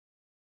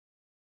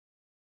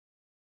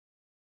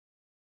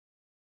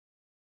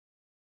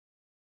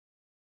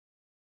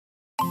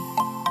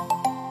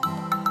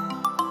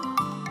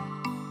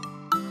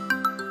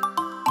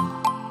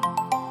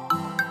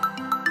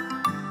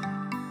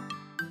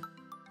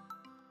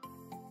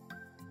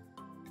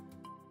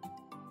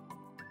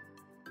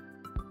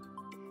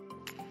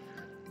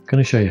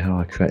going to show you how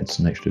I created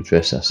some extra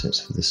dress assets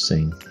for this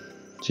scene,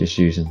 just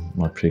using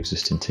my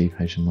pre-existing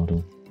T-page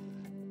model.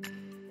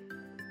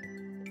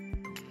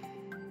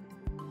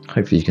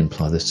 Hopefully you can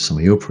apply this to some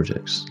of your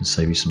projects and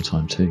save you some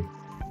time too.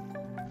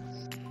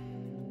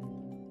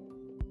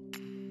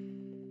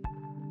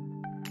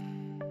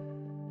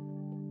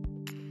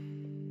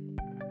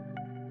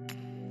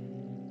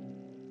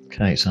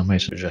 Okay, so I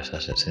made some dress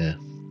assets here.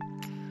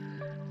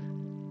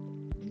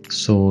 The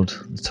sword,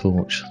 the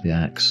torch, the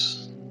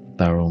axe,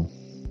 barrel,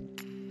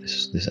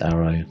 this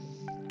arrow,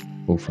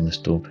 all from this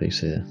door piece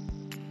here.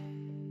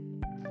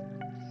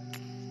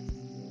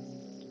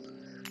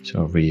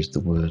 So I've reused the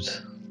wood,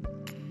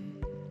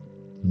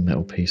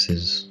 metal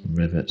pieces, and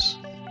rivets.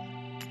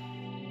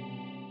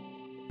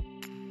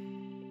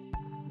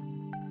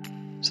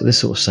 So this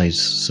sort of saves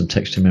some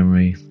texture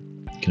memory.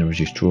 You're going to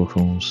reduce draw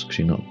calls because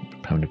you're not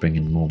having to bring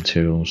in more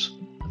materials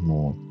and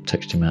more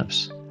texture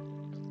maps.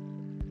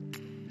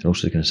 It's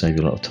also going to save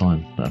you a lot of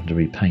time, not having to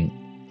repaint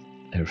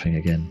everything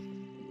again.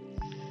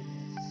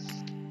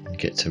 You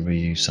get to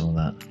reuse some of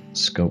that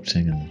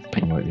sculpting and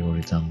paint work you've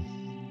already done.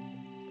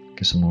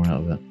 Get some more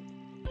out of it.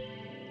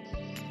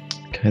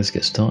 Okay, let's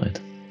get started.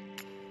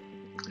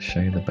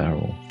 Show you the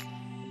barrel.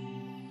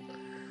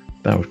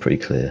 The barrel's pretty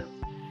clear.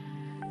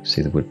 You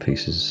see the wood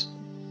pieces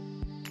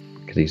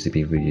could easily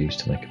be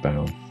reused to make a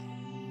barrel.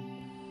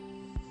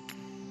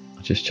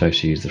 I just chose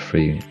to use the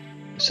 3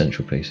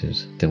 central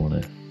pieces. Didn't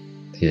want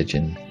the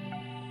edging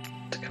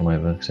to come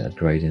over because it had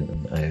gradient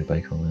and AO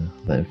bake on there.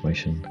 That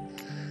information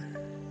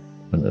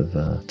wouldn't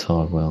have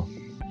tiled well.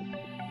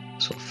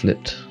 Sort of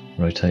flipped,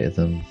 rotated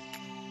them,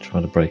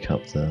 tried to break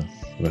up the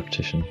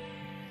repetition,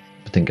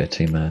 but didn't go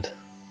too mad.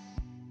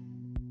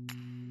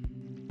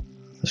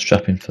 The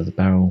strapping for the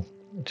barrel,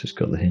 just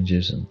got the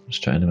hinges and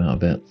straightened them out a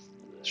bit,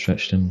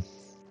 stretched them,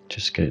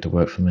 just to get it to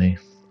work for me.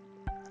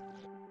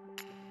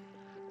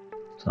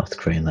 So after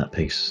creating that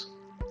piece,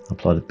 I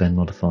applied a bend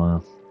modifier,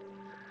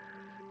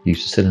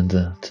 used a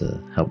cylinder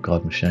to help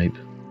guide my shape,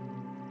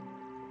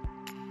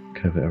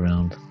 curve it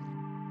around,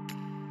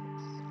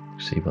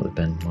 see what the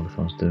bend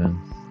modifier's doing.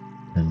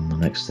 Then the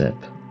next step,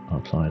 I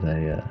applied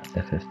a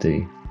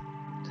FFD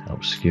to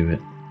help skew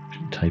it,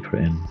 taper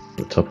it in at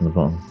the top and the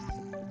bottom,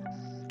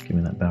 give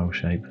me that barrel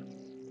shape.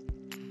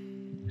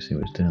 You see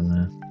what it's doing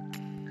there.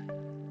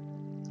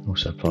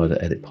 Also applied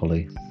an edit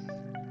poly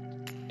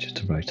just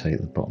to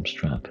rotate the bottom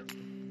strap,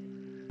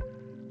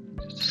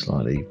 just to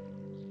slightly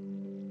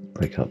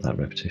break up that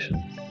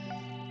repetition.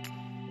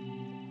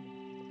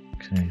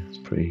 Okay, it's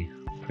pretty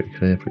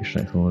clear, pretty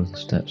straightforward, the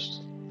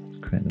steps to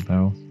create the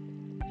barrel.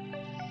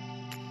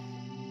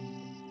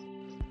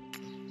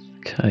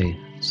 Okay,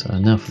 so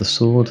now for the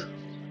sword.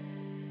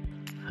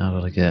 How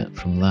did I get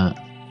from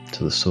that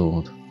to the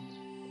sword?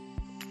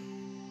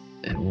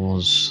 It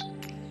was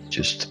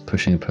just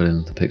pushing and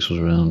pulling the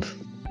pixels around,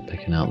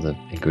 picking out the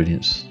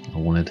ingredients I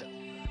wanted.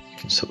 You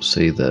can sort of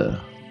see the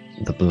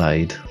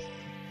blade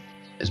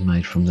is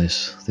made from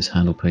this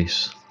handle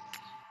piece,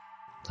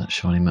 that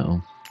shiny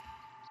metal,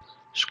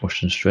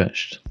 squashed and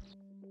stretched,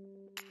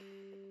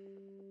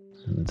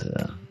 and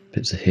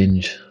bits of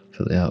hinge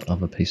for the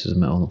other pieces of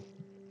metal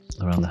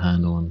around the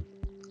handle and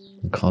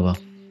collar.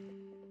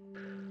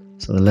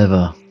 So the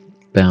leather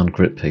bound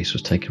grip piece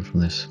was taken from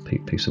this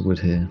piece of wood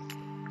here.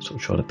 Sort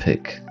of tried to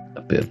pick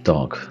a bit of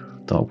dark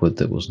wood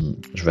that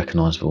wasn't as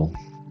recognisable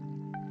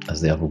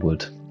as the other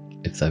wood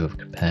if they were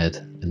compared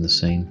in the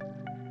scene.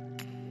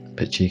 A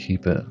bit cheeky,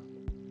 but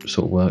it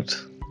sort of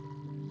worked.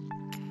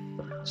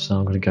 So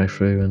I'm going to go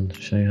through and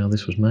show you how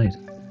this was made.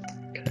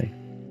 Okay,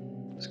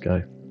 let's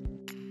go.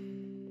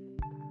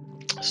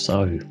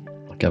 So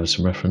I gathered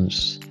some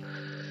reference,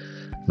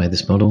 made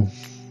this model.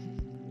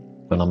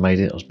 When I made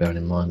it, I was bearing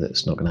in mind that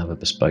it's not going to have a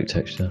bespoke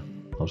texture.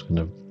 I was going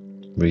to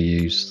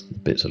reuse the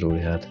bits I'd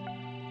already had.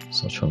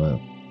 So I was trying to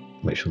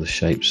make sure the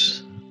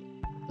shapes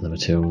and the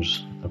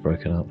materials are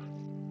broken up.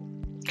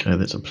 Okay,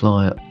 let's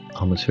apply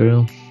our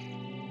material,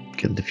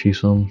 get the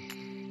diffuse on.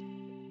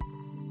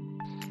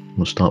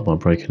 We'll start by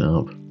breaking it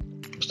up.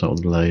 We'll start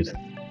with the blade.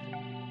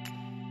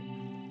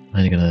 I'm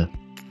only going to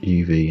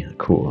UV a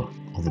quarter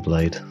of the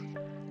blade,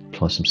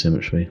 apply some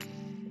symmetry.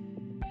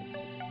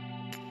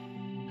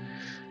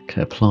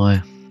 Okay,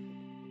 apply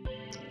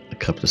a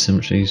couple of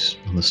symmetries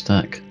on the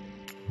stack.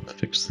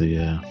 Fix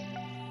the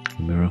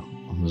mirror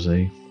on the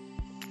Z.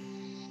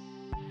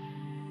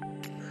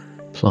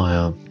 Apply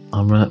our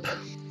unwrap.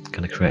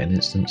 Going to create an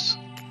instance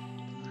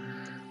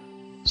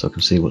so I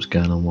can see what's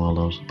going on while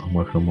I'm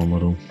working on my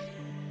model.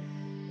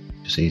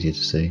 Just easier to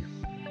see.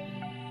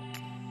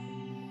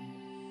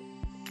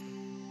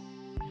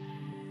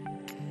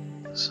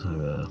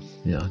 So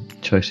yeah, I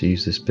chose to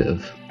use this bit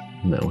of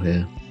metal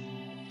here,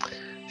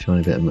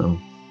 shiny bit of metal,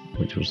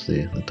 which was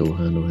the door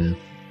handle here.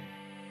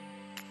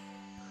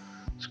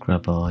 Let's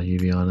grab our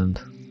UV island,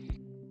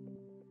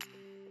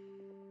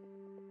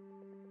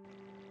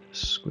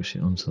 just squish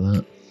it onto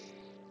that.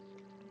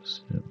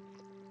 So it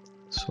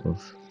sort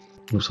of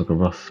looks like a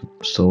rough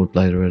sword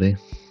blade already.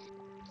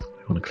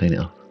 We want to clean it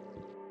up.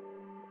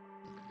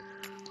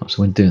 Right,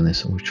 so when doing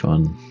this, I always try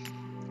and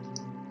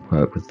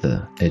work with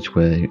the edge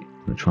where I'm going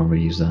to try and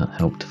reuse that,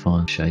 help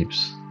define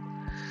shapes,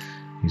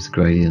 use the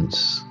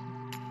gradients,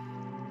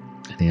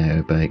 any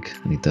AO bake,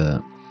 any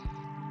dirt,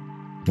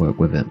 work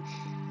with it.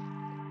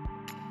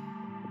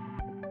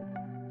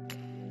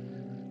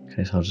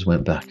 Okay, so I just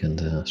went back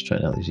and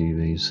straightened out these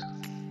UVs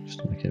just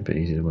to make it a bit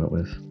easier to work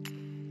with.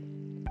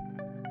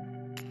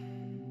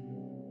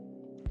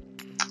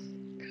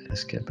 Okay,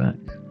 let's get back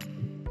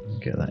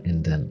and get that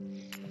indent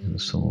in the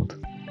sword.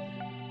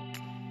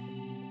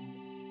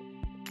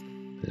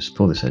 Just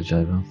pull this edge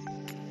over.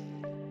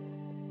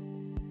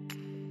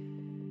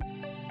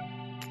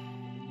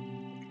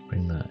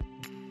 Bring that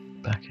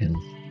back in.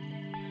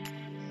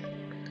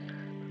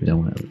 We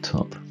don't want it at the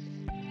top.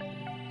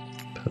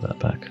 Put that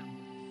back.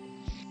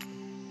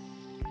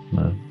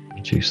 No,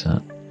 reduce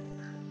that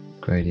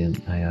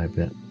gradient AO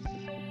bit.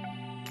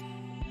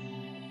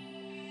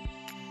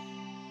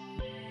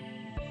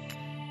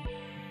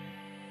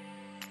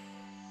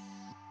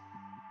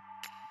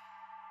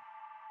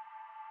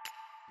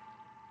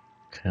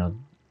 Okay, I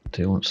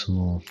do want some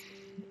more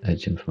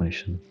edge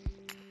information,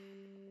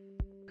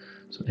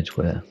 some edge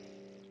wear,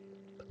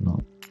 but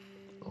not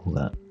all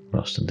that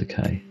rust and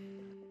decay.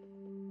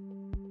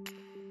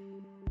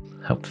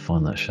 Help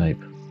define that shape.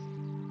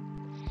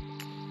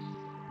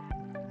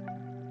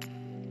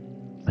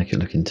 Make it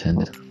look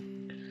intended.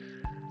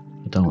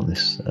 I don't want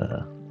this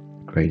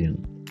gradient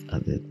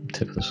at the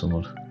tip of the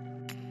sword.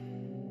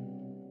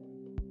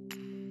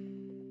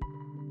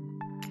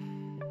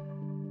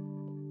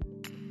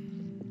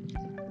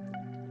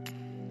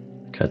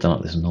 Okay, I don't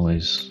like this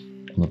noise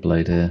on the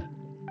blade here,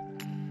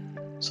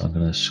 so I'm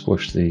going to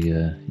squash the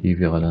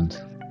UV island,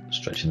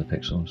 stretching the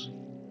pixels,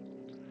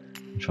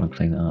 and try and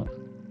clean it up,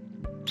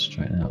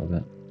 straighten it out a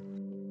bit.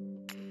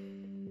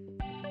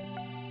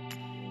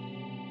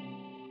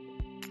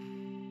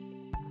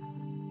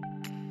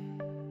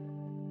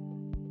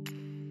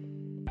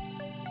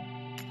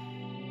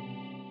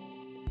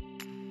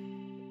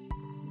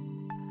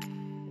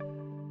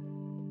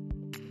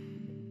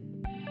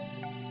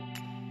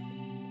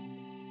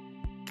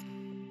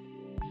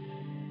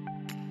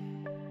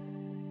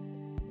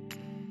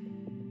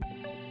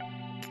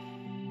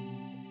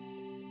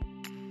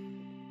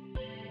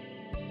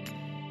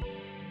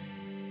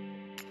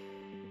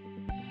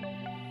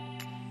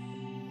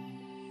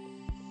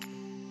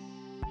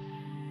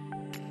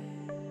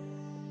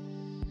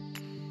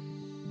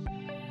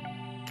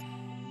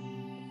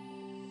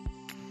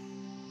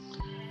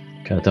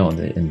 Okay, I don't want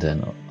the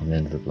indent on the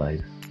end of the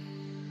blade,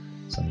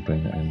 so I'm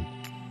going to bring that in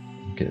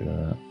and get rid of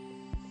that.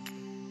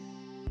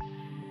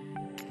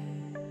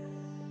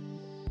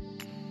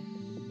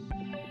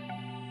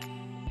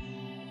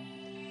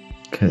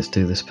 Okay, let's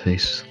do this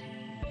piece.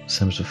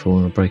 Same as before,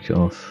 I'm going to break it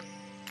off.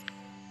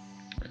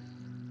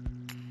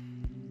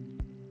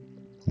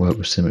 Work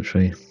with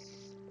symmetry.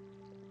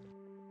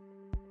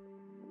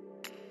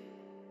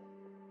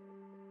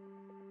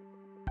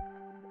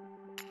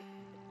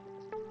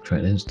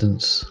 Create an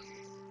instance.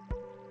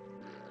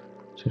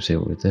 So you see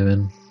what we're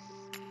doing.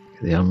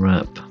 Get the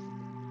unwrap.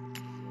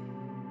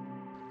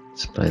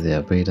 Display the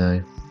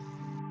albedo.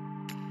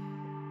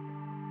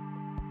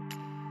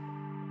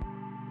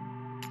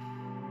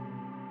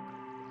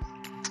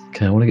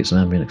 Okay, I want to get some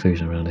ambient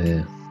occlusion around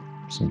here.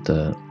 Some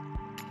dirt.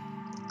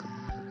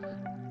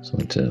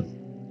 Something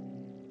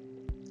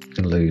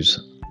to lose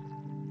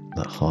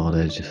that hard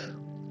edge.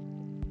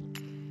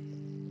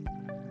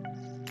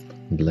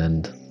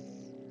 Blend.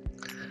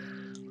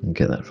 And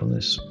get that from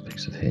this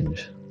piece of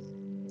hinge.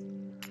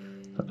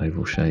 That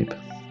oval shape.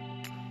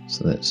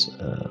 So that's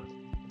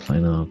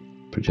planar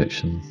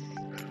projection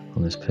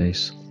on this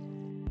piece.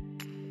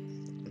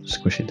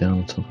 Squish it down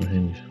on top of the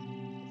hinge.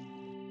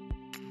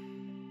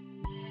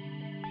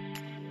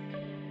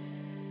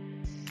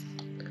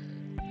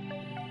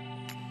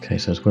 Okay,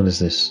 so as well as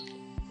this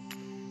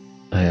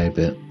AA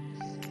bit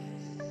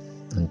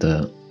and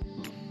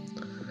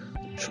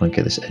try and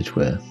get this edge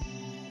wear.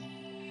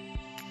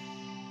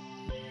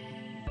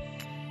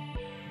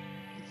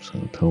 So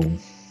pull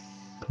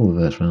the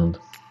verse round.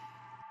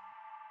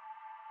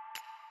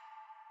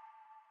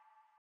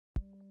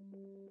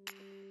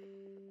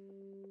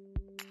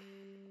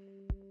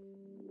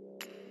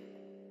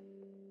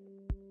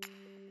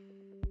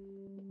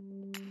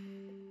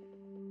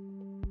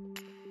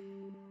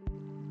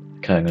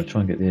 Okay, I'm going to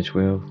try and get the edge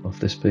wear off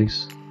this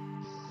piece.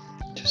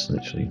 Just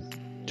literally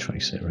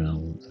trace it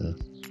around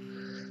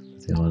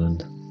the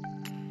island.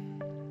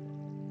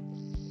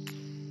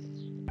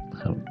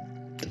 Help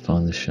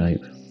define the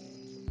shape.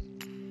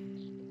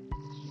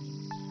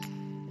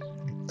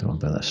 Don't worry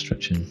about that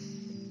stretching.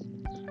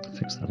 I'll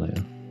fix that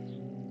later.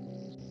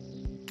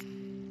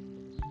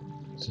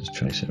 Just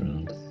trace it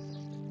around.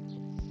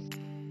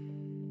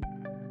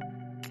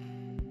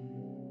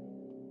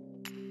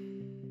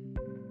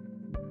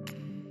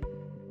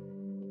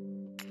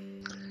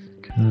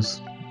 Okay,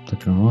 that's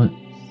looking alright.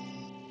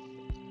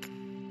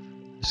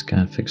 Just go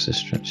and fix this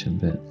stretching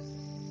bit.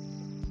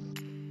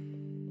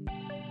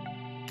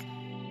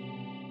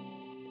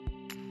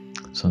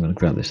 So I'm going to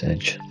grab this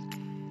edge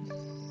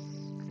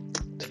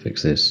to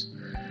fix this,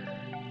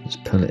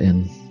 just pull it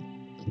in,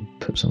 and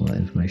put some of that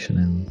information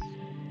in,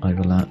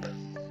 overlap.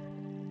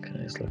 Okay,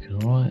 it's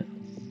looking alright.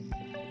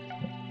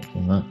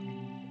 From that,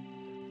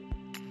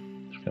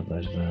 just grab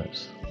those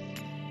verts,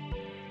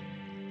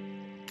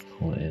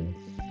 pull it in,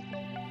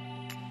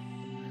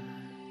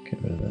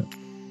 get rid of it.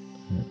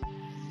 Yeah.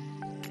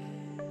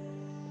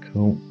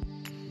 Cool.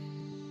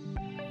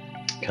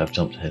 Okay, I've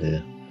jumped ahead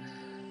here,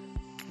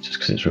 just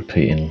because it's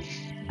repeating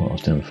what I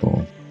was doing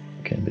before,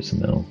 getting bits of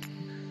metal.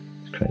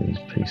 Just create these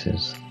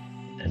pieces,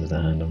 end of the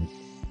handle.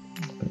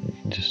 But you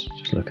can just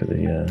look at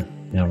the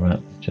unwrap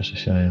just to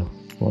show you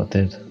what I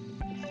did.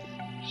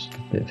 Just a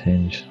bit of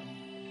hinge,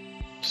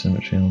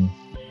 symmetry on.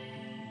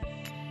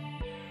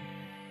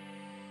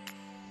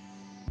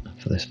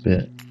 And for this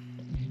bit,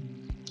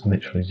 I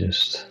literally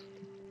just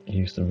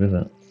use the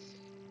rivet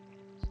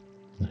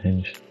and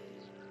hinge.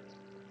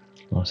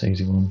 Nice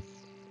easy one,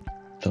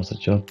 does the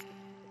job.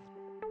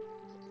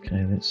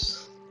 Okay,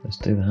 let's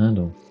do the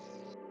handle.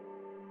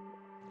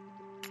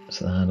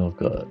 So the handle, I've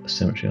got a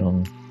symmetry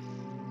on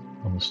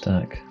the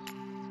stack.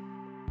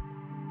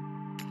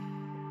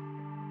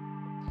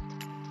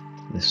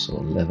 This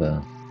sort of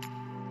leather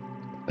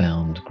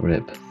bound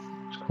grip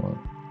is quite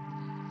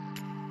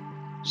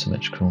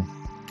symmetrical.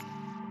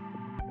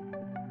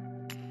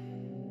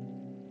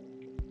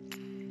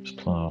 Just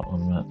apply our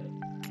unwrap.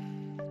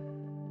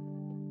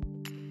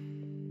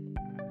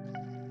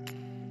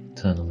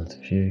 Turn on the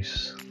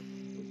diffuse.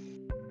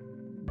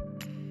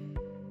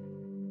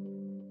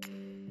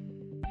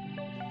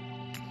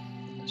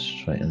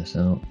 Straighten this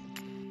out.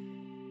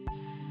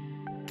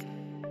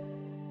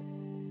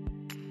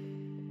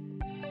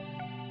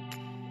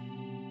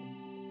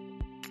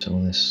 So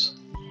all this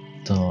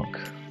dark,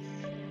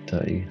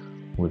 dirty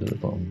wood at the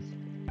bottom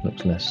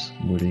looks less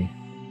woody.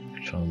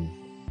 Try and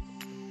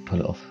pull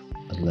it off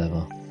as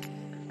leather.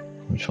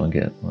 We'll try and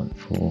get like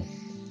four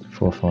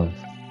or five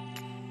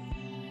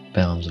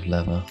bounds of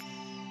leather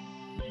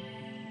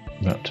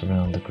wrapped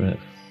around the grip.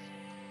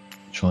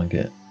 Try and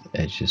get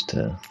the edges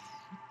to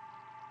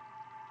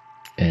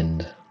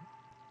end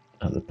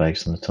at the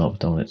base and the top.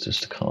 Don't want it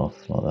just to cut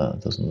off like that.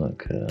 It doesn't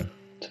look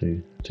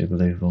too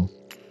believable.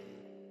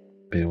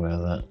 Be aware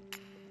of that.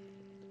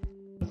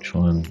 I'll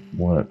try and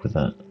work with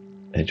that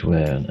edge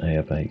wear and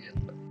air bake.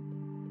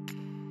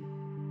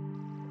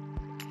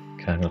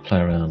 Okay, I'm going to play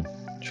around,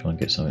 try and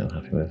get something I'm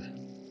happy with.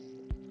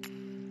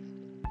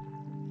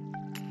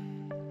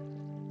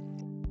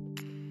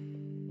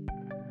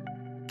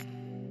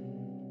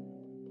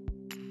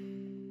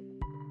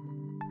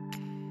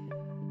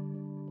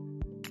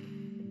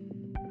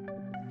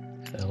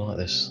 Okay, I like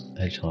this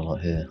edge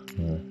highlight here.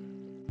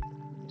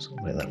 Sort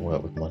of make that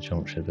work with my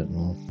geometry a bit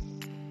more.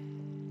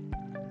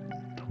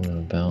 Pull them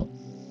about.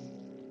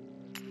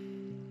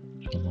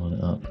 Try and line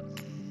it up.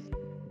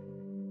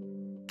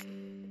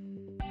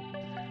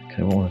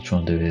 Okay, what I want to try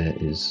and do here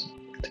is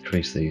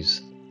decrease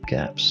these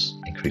gaps,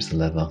 increase the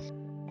leather,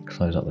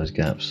 close up those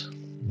gaps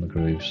and the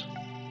grooves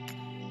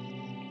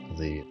of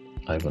the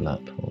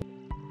overlap of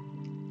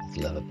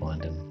the leather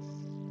binding.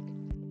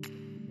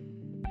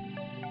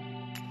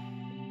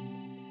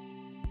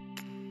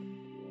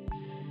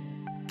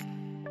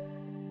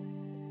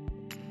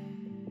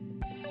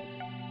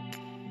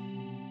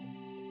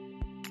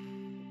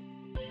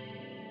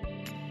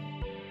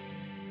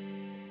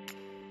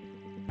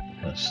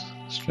 Let's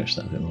stretch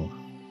that a bit more.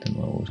 Didn't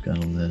like what was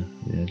going on there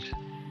at the edge.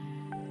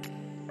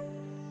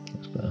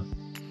 Looks better.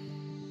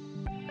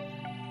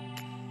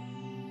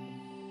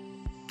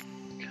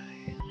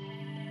 Okay.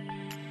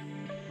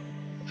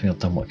 I think I've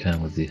done what I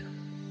can with the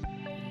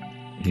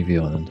UV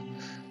island.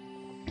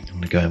 I'm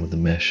going to go in with the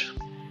mesh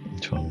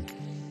and try and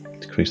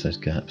decrease those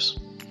gaps.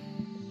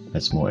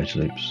 Add some more edge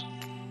loops.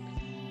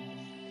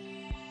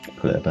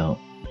 Put it about.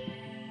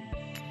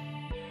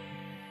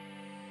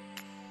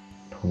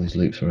 Pull these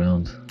loops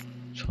around.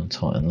 Try and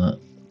tighten that.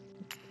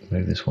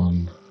 Move this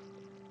one.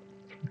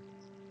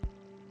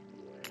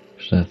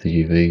 Preserve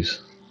the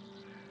UVs.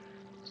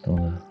 Don't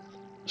want to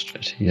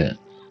stretch it yet.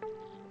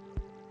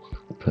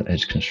 Put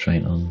edge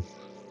constraint on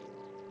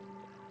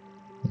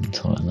and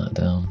tighten that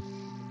down.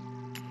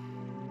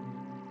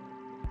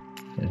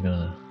 Okay, I'm going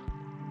to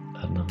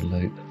add another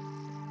loop.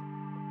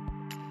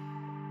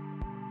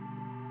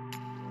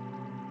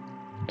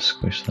 And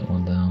squish that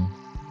one down.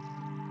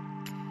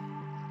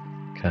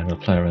 Okay, I'm going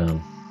to play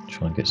around.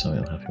 Try and get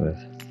something I'm happy with.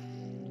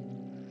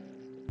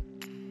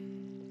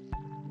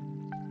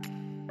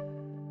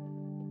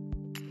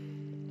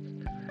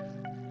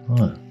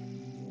 Right,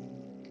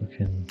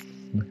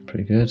 looking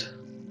pretty good.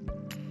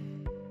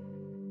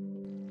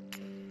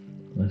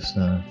 Let's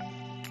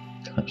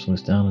collapse all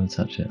this down and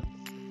attach it.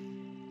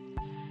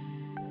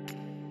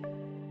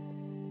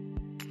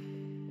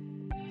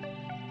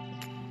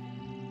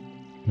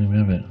 There we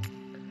have it.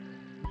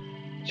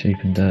 Cheap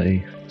and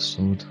dirty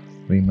sword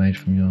remade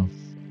from your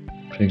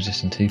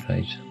pre-existing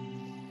T-page.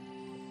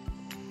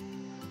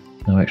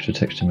 No extra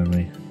texture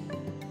memory.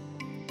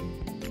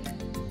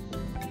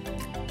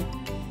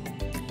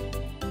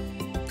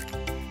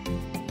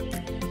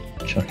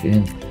 Chuck it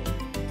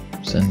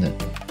in. Send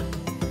it.